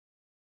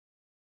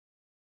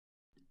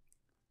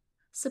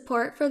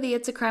Support for the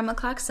It's a Crime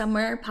O'Clock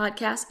Somewhere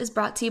podcast is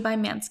brought to you by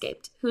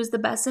Manscaped, who is the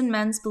best in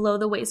men's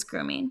below-the-waist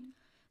grooming.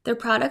 Their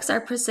products are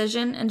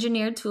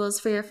precision-engineered tools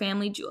for your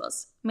family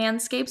jewels.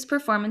 Manscaped's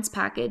Performance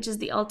Package is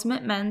the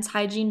ultimate men's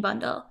hygiene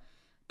bundle.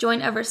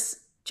 Join over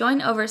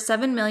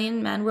 7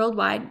 million men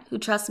worldwide who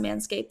trust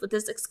Manscaped with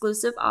this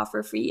exclusive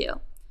offer for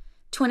you.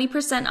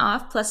 20%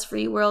 off plus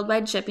free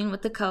worldwide shipping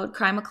with the code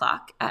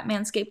CRIMEO'CLOCK at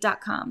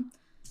manscaped.com.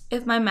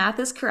 If my math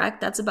is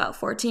correct, that's about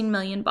 14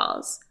 million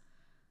balls.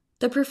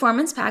 The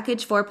Performance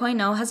Package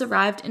 4.0 has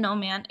arrived, and oh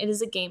man, it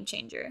is a game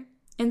changer.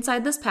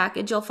 Inside this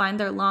package, you'll find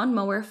their Lawn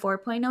Mower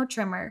 4.0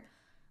 trimmer,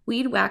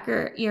 Weed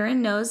Whacker ear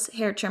and nose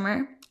hair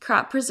trimmer,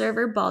 Crop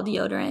Preserver ball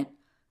deodorant,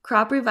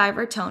 Crop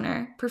Reviver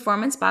toner,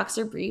 Performance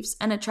Boxer briefs,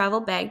 and a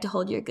travel bag to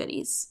hold your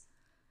goodies.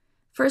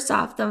 First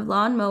off, the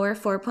Lawn Mower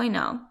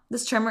 4.0.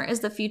 This trimmer is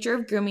the future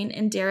of grooming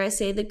and, dare I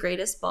say, the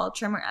greatest ball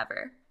trimmer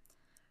ever.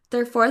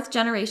 Their 4th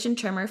generation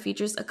trimmer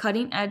features a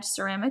cutting-edge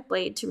ceramic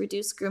blade to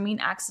reduce grooming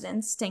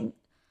accidents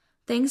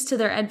thanks to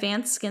their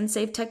advanced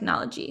skin-safe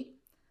technology.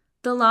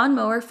 The Lawn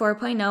Mower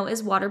 4.0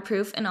 is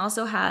waterproof and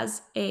also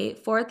has a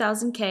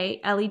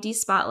 4000K LED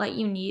spotlight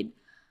you need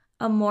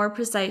a more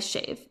precise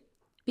shave.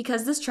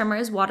 Because this trimmer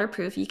is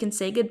waterproof, you can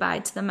say goodbye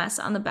to the mess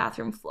on the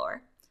bathroom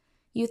floor.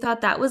 You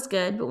thought that was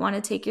good, but want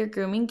to take your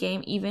grooming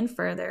game even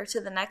further to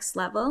the next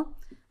level?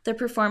 The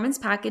Performance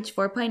Package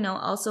 4.0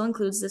 also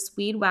includes this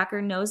Weed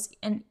Whacker nose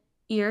and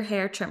ear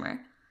hair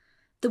trimmer.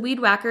 The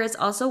Weed Whacker is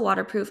also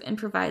waterproof and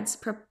provides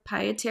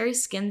proprietary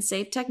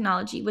skin-safe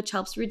technology which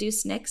helps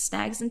reduce nicks,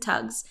 snags, and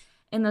tugs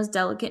in those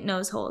delicate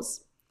nose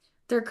holes.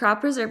 Their Crop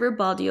Preserver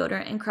ball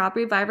deodorant and Crop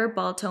Reviver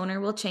ball toner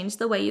will change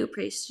the way you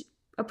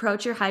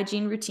approach your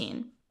hygiene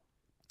routine.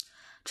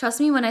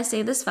 Trust me when I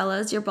say this,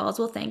 fellas, your balls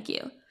will thank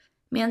you.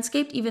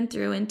 Manscaped even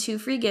threw in 2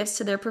 free gifts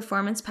to their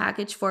Performance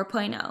Package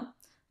 4.0,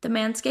 the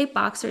Manscaped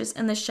Boxers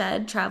and the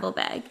Shed Travel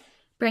Bag.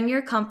 Bring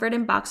your comfort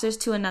in boxers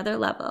to another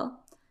level.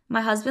 My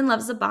husband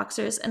loves the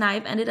boxers, and I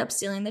have ended up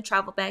stealing the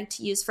travel bag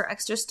to use for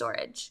extra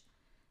storage.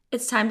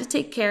 It's time to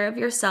take care of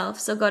yourself,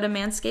 so go to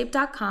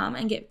manscaped.com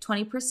and get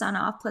 20%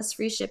 off plus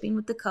free shipping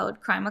with the code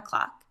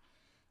CRIMEO'CLOCK.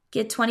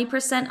 Get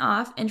 20%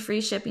 off and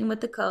free shipping with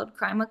the code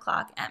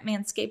CRIMEO'CLOCK at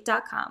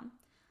manscaped.com.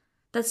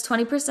 That's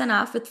 20%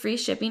 off with free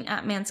shipping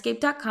at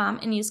manscaped.com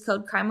and use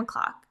code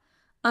CRIMEO'CLOCK.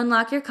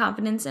 Unlock your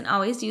confidence and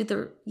always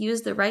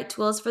use the right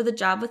tools for the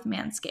job with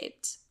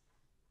Manscaped.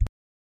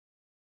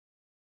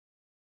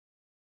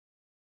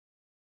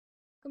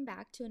 Welcome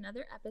back to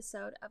another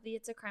episode of the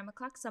It's a Crime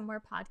O'Clock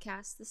Somewhere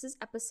podcast. This is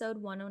episode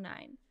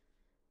 109.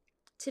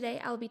 Today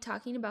I'll be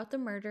talking about the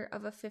murder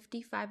of a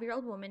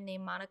 55-year-old woman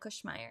named Monica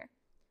Schmeyer.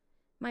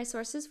 My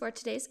sources for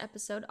today's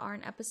episode are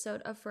an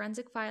episode of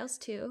Forensic Files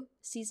 2,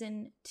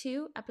 Season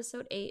 2,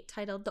 Episode 8,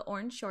 titled The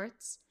Orange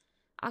Shorts,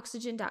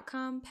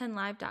 Oxygen.com,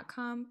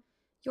 PennLive.com,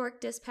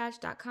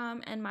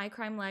 YorkDispatch.com, and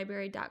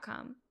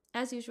MyCrimeLibrary.com.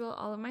 As usual,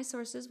 all of my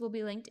sources will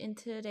be linked in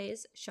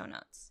today's show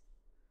notes.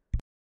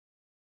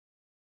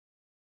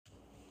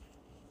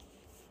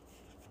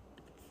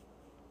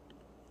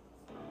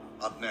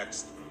 Up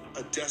next,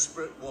 a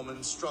desperate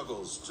woman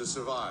struggles to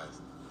survive.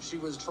 She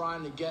was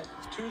trying to get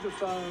to the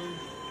phone.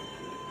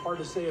 Hard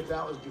to say if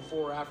that was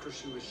before or after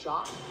she was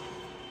shot.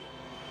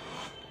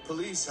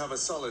 Police have a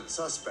solid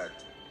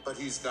suspect, but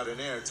he's got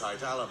an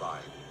airtight alibi.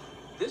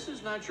 This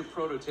is not your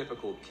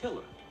prototypical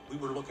killer. We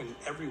were looking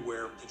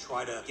everywhere to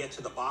try to get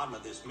to the bottom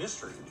of this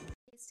mystery.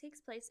 This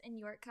takes place in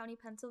York County,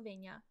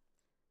 Pennsylvania.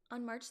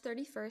 On March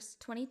 31st,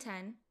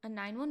 2010, a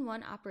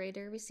 911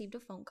 operator received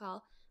a phone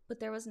call, but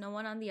there was no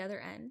one on the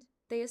other end.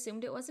 They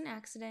assumed it was an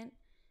accident.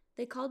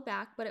 They called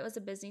back, but it was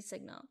a busy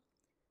signal.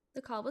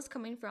 The call was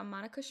coming from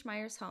Monica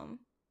Schmeyer's home.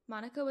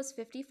 Monica was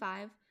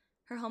 55.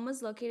 Her home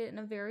was located in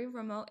a very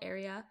remote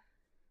area.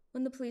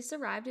 When the police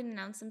arrived and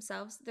announced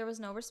themselves, there was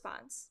no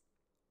response.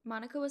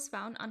 Monica was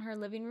found on her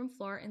living room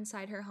floor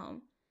inside her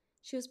home.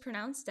 She was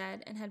pronounced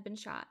dead and had been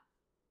shot.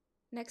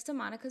 Next to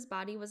Monica's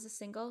body was a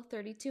single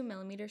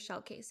 32mm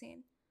shell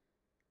casing.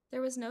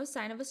 There was no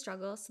sign of a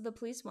struggle, so the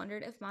police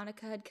wondered if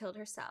Monica had killed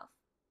herself.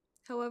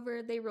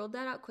 However, they ruled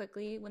that out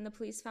quickly when the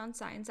police found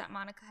signs that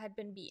Monica had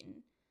been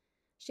beaten.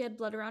 She had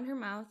blood around her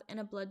mouth and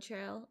a blood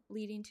trail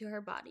leading to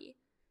her body.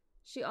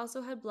 She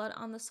also had blood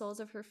on the soles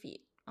of her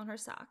feet, on her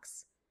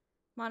socks.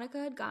 Monica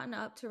had gotten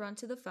up to run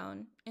to the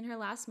phone. In her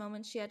last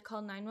moments, she had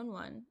called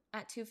 911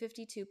 at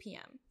 2:52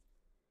 p.m.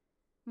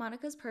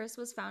 Monica's purse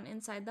was found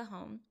inside the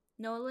home.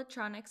 No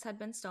electronics had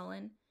been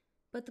stolen,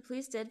 but the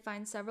police did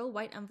find several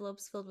white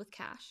envelopes filled with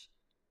cash.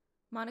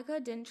 Monica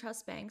didn't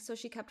trust banks, so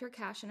she kept her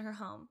cash in her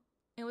home.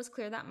 It was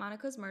clear that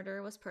Monica's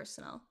murder was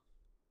personal.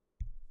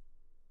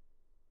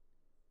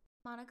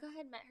 Monica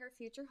had met her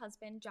future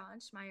husband, John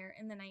Schmeyer,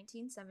 in the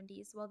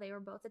 1970s while they were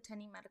both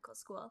attending medical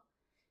school.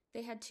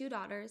 They had 2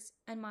 daughters,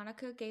 and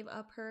Monica gave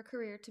up her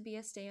career to be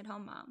a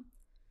stay-at-home mom.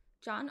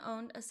 John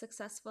owned a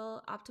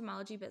successful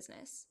ophthalmology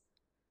business.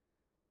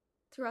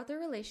 Throughout their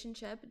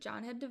relationship,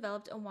 John had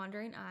developed a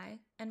wandering eye,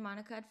 and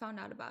Monica had found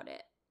out about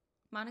it.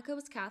 Monica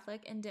was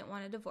Catholic and didn't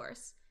want a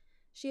divorce.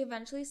 She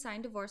eventually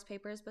signed divorce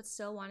papers but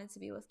still wanted to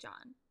be with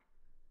John.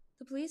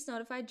 The police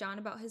notified John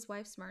about his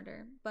wife's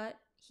murder, but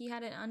he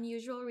had an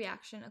unusual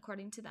reaction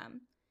according to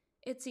them.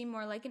 It seemed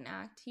more like an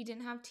act. He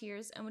didn't have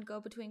tears and would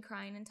go between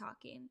crying and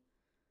talking.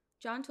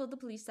 John told the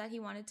police that he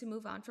wanted to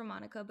move on from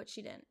Monica, but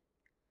she didn't.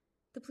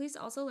 The police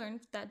also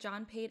learned that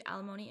John paid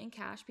alimony in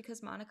cash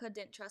because Monica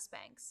didn't trust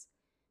banks.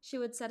 She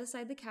would set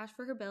aside the cash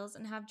for her bills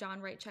and have John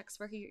write checks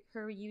for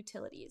her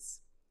utilities.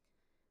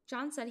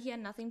 John said he had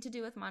nothing to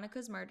do with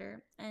Monica's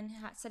murder and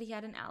said he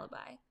had an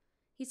alibi.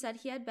 He said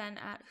he had been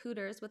at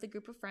Hooters with a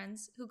group of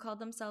friends who called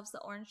themselves the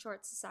Orange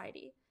Shorts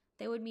Society.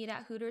 They would meet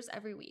at Hooters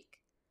every week.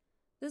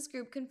 This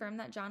group confirmed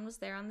that John was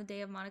there on the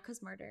day of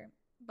Monica's murder,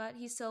 but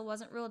he still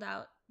wasn't ruled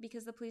out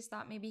because the police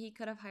thought maybe he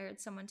could have hired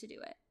someone to do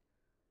it.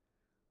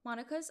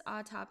 Monica's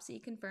autopsy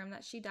confirmed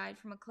that she died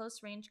from a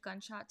close-range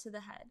gunshot to the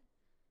head.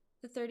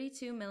 The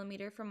 .32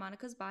 millimeter from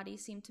Monica's body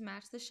seemed to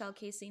match the shell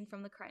casing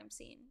from the crime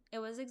scene. It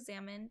was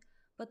examined,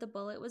 but the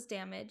bullet was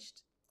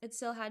damaged. It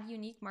still had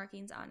unique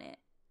markings on it.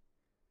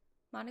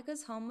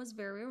 Monica's home was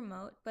very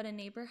remote, but a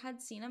neighbor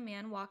had seen a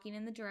man walking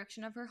in the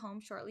direction of her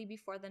home shortly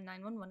before the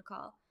 911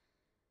 call,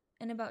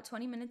 and about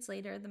 20 minutes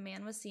later, the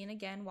man was seen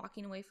again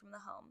walking away from the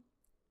home.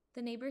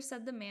 The neighbor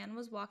said the man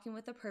was walking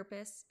with a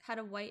purpose, had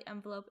a white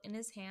envelope in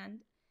his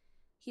hand.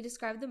 He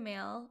described the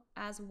male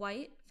as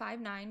white,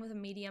 5'9", with a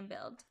medium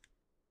build.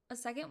 A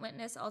second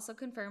witness also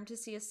confirmed to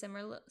see a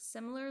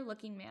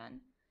similar-looking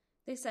man.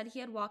 They said he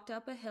had walked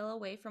up a hill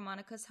away from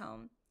Monica's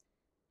home,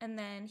 and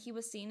then he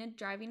was seen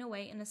driving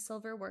away in a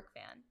silver work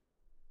van.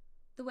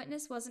 The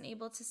witness wasn't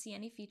able to see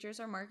any features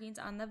or markings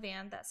on the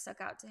van that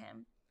stuck out to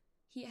him.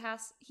 He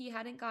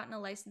hadn't gotten a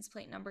license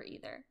plate number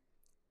either.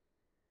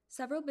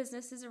 Several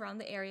businesses around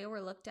the area were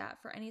looked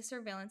at for any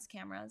surveillance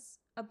cameras.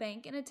 A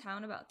bank in a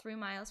town about 3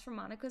 miles from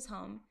Monica's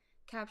home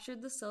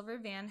captured the silver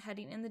van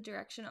heading in the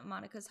direction of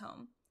Monica's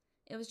home.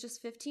 It was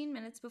just 15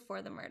 minutes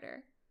before the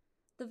murder.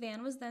 The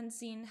van was then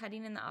seen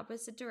heading in the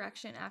opposite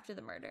direction after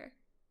the murder.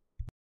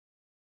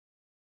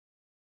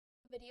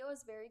 The video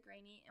was very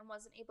grainy and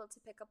wasn't able to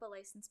pick up a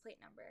license plate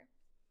number.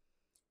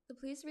 The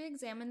police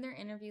re-examined their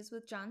interviews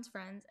with John's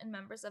friends and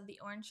members of the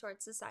Orange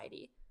Shorts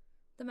Society.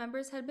 The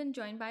members had been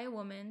joined by a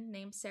woman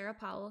named Sarah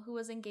Powell who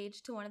was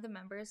engaged to one of the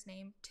members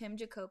named Tim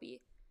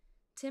Jacoby.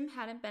 Tim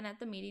hadn't been at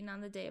the meeting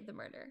on the day of the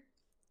murder.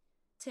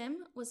 Tim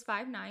was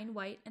 5'9",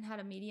 white, and had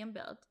a medium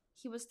build.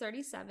 He was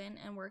 37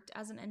 and worked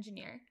as an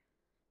engineer.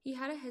 He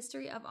had a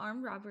history of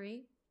armed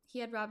robbery. He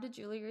had robbed a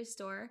jewelry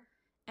store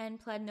and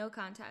pled no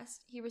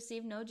contest. He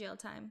received no jail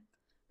time.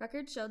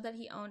 Records showed that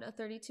he owned a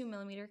 .32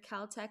 millimeter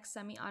Cal-Tech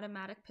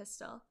semi-automatic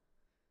pistol.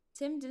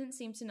 Tim didn't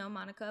seem to know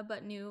Monica,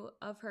 but knew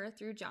of her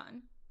through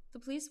John. The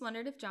police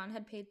wondered if John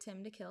had paid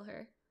Tim to kill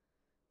her.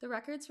 The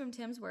records from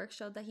Tim's work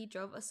showed that he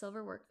drove a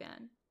silver work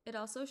van. It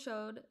also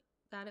showed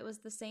that it was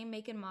the same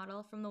make and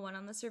model from the one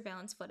on the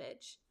surveillance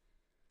footage.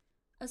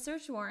 A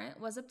search warrant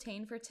was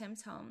obtained for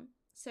Tim's home.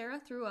 Sarah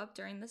threw up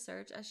during the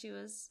search as she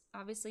was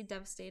obviously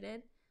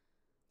devastated.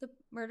 The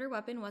murder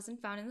weapon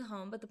wasn't found in the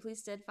home, but the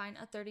police did find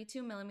a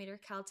 .32 millimeter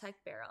Cal-Tech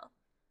barrel.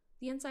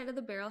 The inside of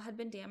the barrel had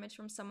been damaged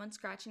from someone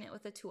scratching it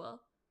with a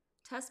tool.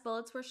 Test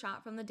bullets were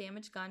shot from the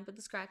damaged gun, but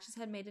the scratches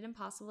had made it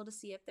impossible to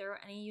see if there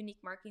were any unique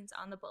markings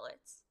on the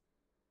bullets.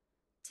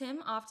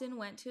 Tim often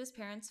went to his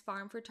parents'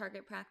 farm for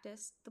target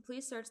practice. The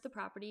police searched the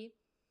property.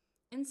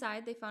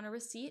 Inside, they found a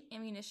receipt,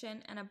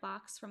 ammunition, and a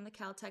box from the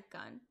Cal-Tech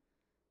gun.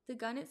 The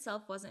gun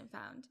itself wasn't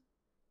found.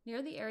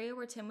 Near the area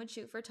where Tim would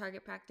shoot for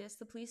target practice,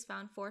 the police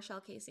found 4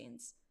 shell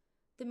casings.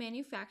 The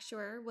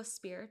manufacturer was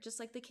Speer, just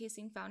like the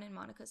casing found in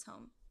Monica's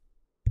home.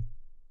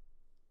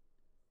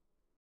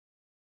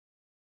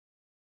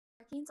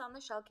 Markings on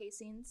the shell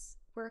casings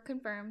were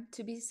confirmed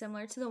to be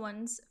similar to the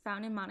ones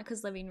found in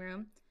Monica's living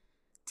room.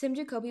 Tim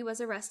Jacoby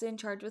was arrested and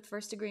charged with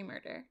first-degree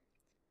murder.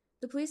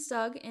 The police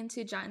dug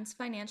into John's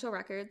financial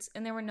records,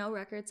 and there were no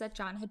records that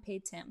John had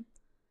paid Tim.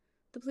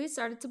 The police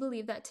started to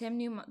believe that Tim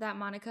knew that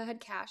Monica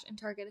had cash and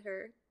targeted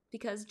her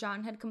because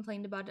John had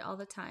complained about it all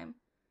the time,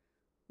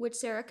 which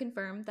Sarah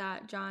confirmed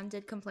that John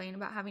did complain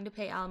about having to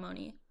pay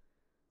alimony.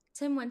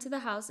 Tim went to the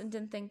house and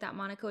didn't think that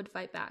Monica would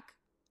fight back.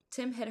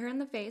 Tim hit her in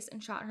the face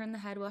and shot her in the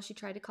head while she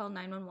tried to call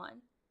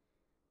 911.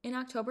 In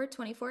October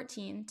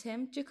 2014,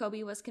 Tim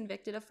Jacoby was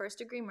convicted of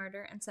first-degree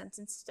murder and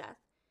sentenced to death,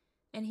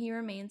 and he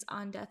remains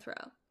on death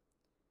row.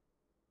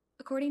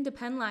 According to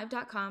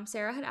PennLive.com,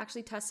 Sarah had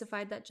actually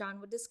testified that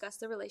John would discuss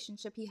the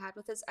relationship he had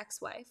with his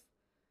ex-wife.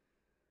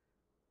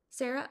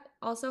 Sarah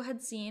also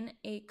had seen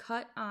a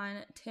cut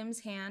on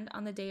Tim's hand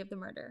on the day of the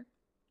murder.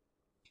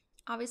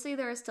 Obviously,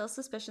 there is still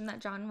suspicion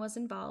that John was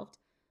involved,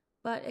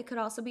 but it could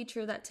also be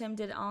true that Tim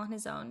did it all on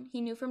his own.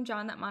 He knew from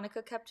John that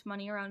Monica kept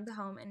money around the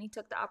home, and he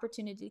took the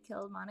opportunity to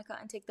kill Monica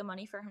and take the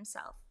money for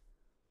himself.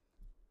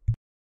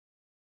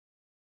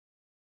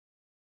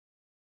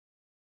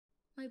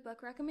 My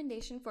book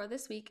recommendation for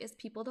this week is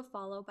People to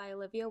Follow by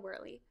Olivia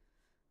Worley.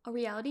 A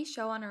reality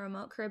show on a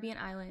remote Caribbean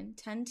island,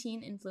 10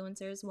 teen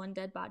influencers, 1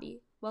 dead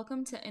body.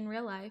 Welcome to In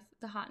Real Life,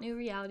 the hot new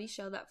reality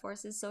show that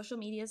forces social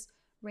media's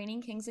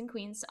reigning kings and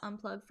queens to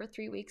unplug for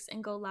 3 weeks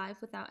and go live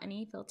without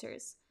any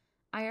filters.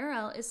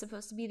 IRL is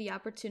supposed to be the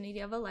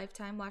opportunity of a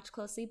lifetime watched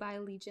closely by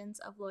legions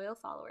of loyal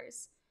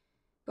followers.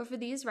 But for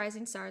these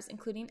rising stars,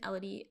 including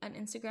Elodie, an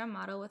Instagram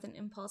model with an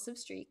impulsive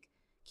streak,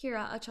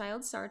 Kira, a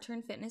child star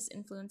turned fitness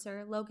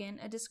influencer, Logan,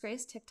 a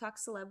disgraced TikTok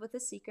celeb with a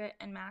secret,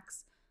 and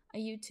Max, a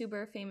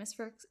YouTuber famous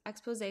for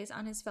exposés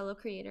on his fellow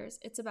creators,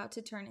 it's about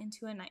to turn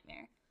into a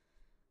nightmare.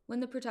 When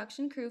the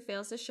production crew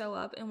fails to show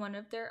up and one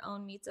of their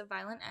own meets a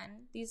violent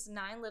end, these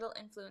 9 little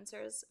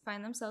influencers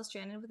find themselves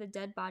stranded with a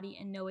dead body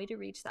and no way to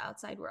reach the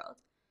outside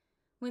world.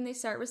 When they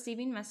start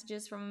receiving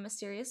messages from a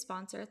mysterious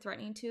sponsor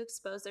threatening to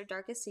expose their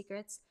darkest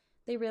secrets,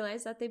 they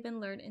realize that they've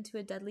been lured into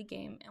a deadly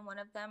game and one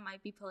of them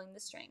might be pulling the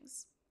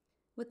strings.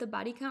 With the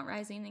body count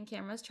rising and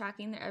cameras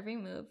tracking their every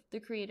move, the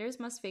creators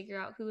must figure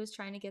out who is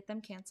trying to get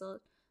them canceled,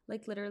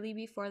 like literally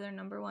before their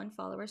 #1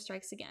 follower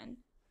strikes again.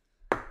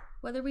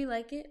 Whether we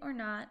like it or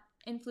not,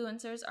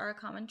 influencers are a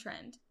common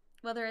trend,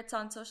 whether it's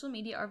on social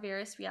media or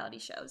various reality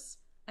shows.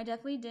 I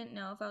definitely didn't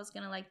know if I was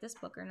going to like this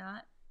book or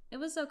not. It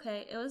was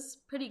okay. It was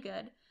pretty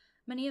good.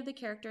 Many of the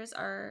characters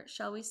are,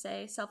 shall we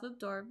say,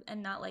 self-absorbed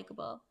and not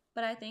likable,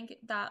 but I think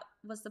that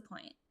was the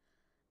point.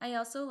 I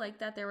also liked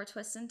that there were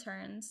twists and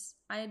turns.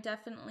 I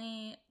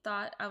definitely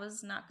thought I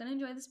was not going to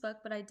enjoy this book,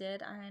 but I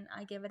did, and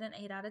I give it an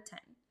 8 out of 10.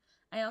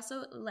 I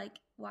also like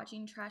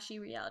watching trashy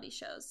reality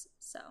shows,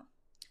 so.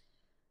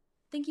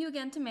 Thank you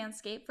again to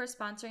Manscaped for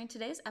sponsoring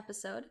today's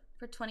episode.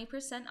 For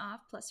 20%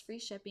 off plus free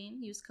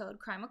shipping, use code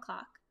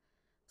CRIMEO'CLOCK.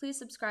 Please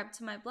subscribe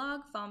to my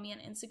blog, follow me on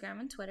Instagram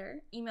and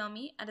Twitter, email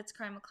me at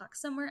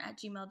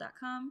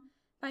itscrimeoclocksomewhere@gmail.com,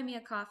 buy me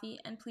a coffee,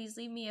 and please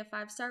leave me a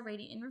 5-star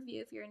rating and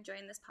review if you're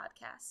enjoying this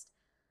podcast.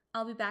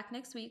 I'll be back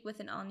next week with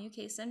an all-new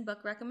case and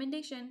book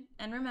recommendation,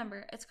 and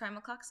remember, it's Crime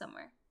O'Clock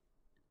somewhere.